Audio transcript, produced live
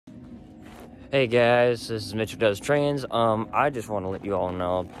Hey guys, this is Mitchell Does Trains. I just want to let you all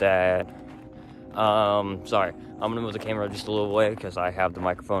know that, sorry, I'm gonna move the camera just a little way because I have the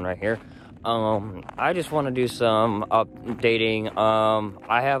microphone right here. I just want to do some updating.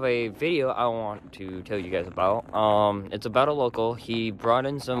 I have a video I want to tell you guys about. It's about a local. He brought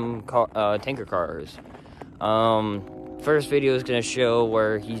in some tanker cars. First video is gonna show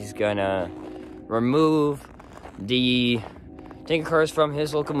where he's gonna remove the tanker cars from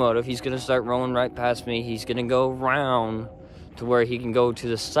his locomotive. He's gonna start rolling right past me. He's gonna go around to where he can go to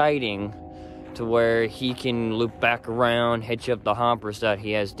the siding, to where he can loop back around, hitch up the hoppers that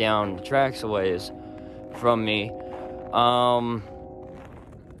he has down the tracks a ways from me. And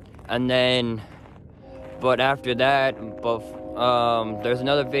then, but after that, there's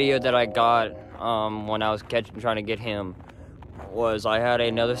another video that I got when I was trying to get him. I had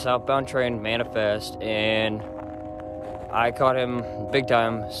another southbound train manifest, and I caught him big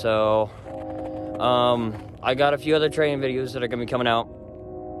time. So I got a few other training videos that are gonna be coming out.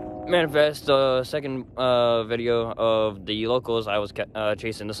 Manifest, the second video of the locals, I was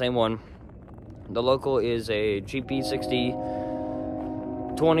chasing the same one. The local is a GP60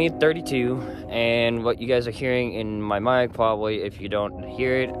 2032, and what you guys are hearing in my mic, probably if you don't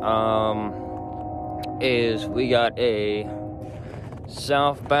hear it, is we got a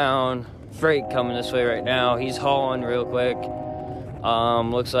southbound freight coming this way right now. He's hauling real quick.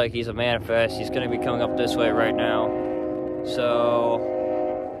 Looks like he's a manifest. He's gonna be coming up this way right now. So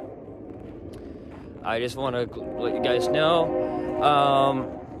I just want to let you guys know.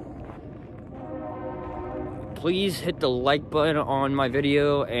 Please hit the like button on my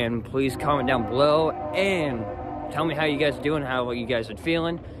video, and please comment down below and tell me how you guys are doing, how you guys are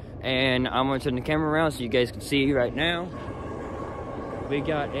feeling. And I'm gonna turn the camera around so you guys can see right now. We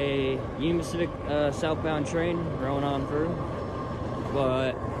got a Union Pacific southbound train rolling on through,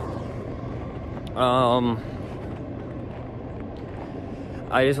 but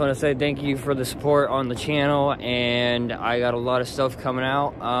I just want to say thank you for the support on the channel, and I got a lot of stuff coming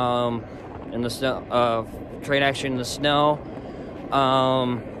out in the snow, train action in the snow.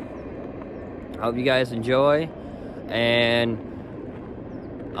 Hope you guys enjoy, and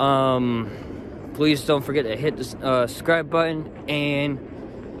please don't forget to hit the subscribe button and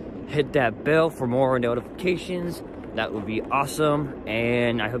hit that bell for more notifications. That would be awesome.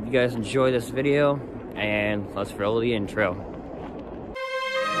 And I hope you guys enjoy this video, and let's roll the intro.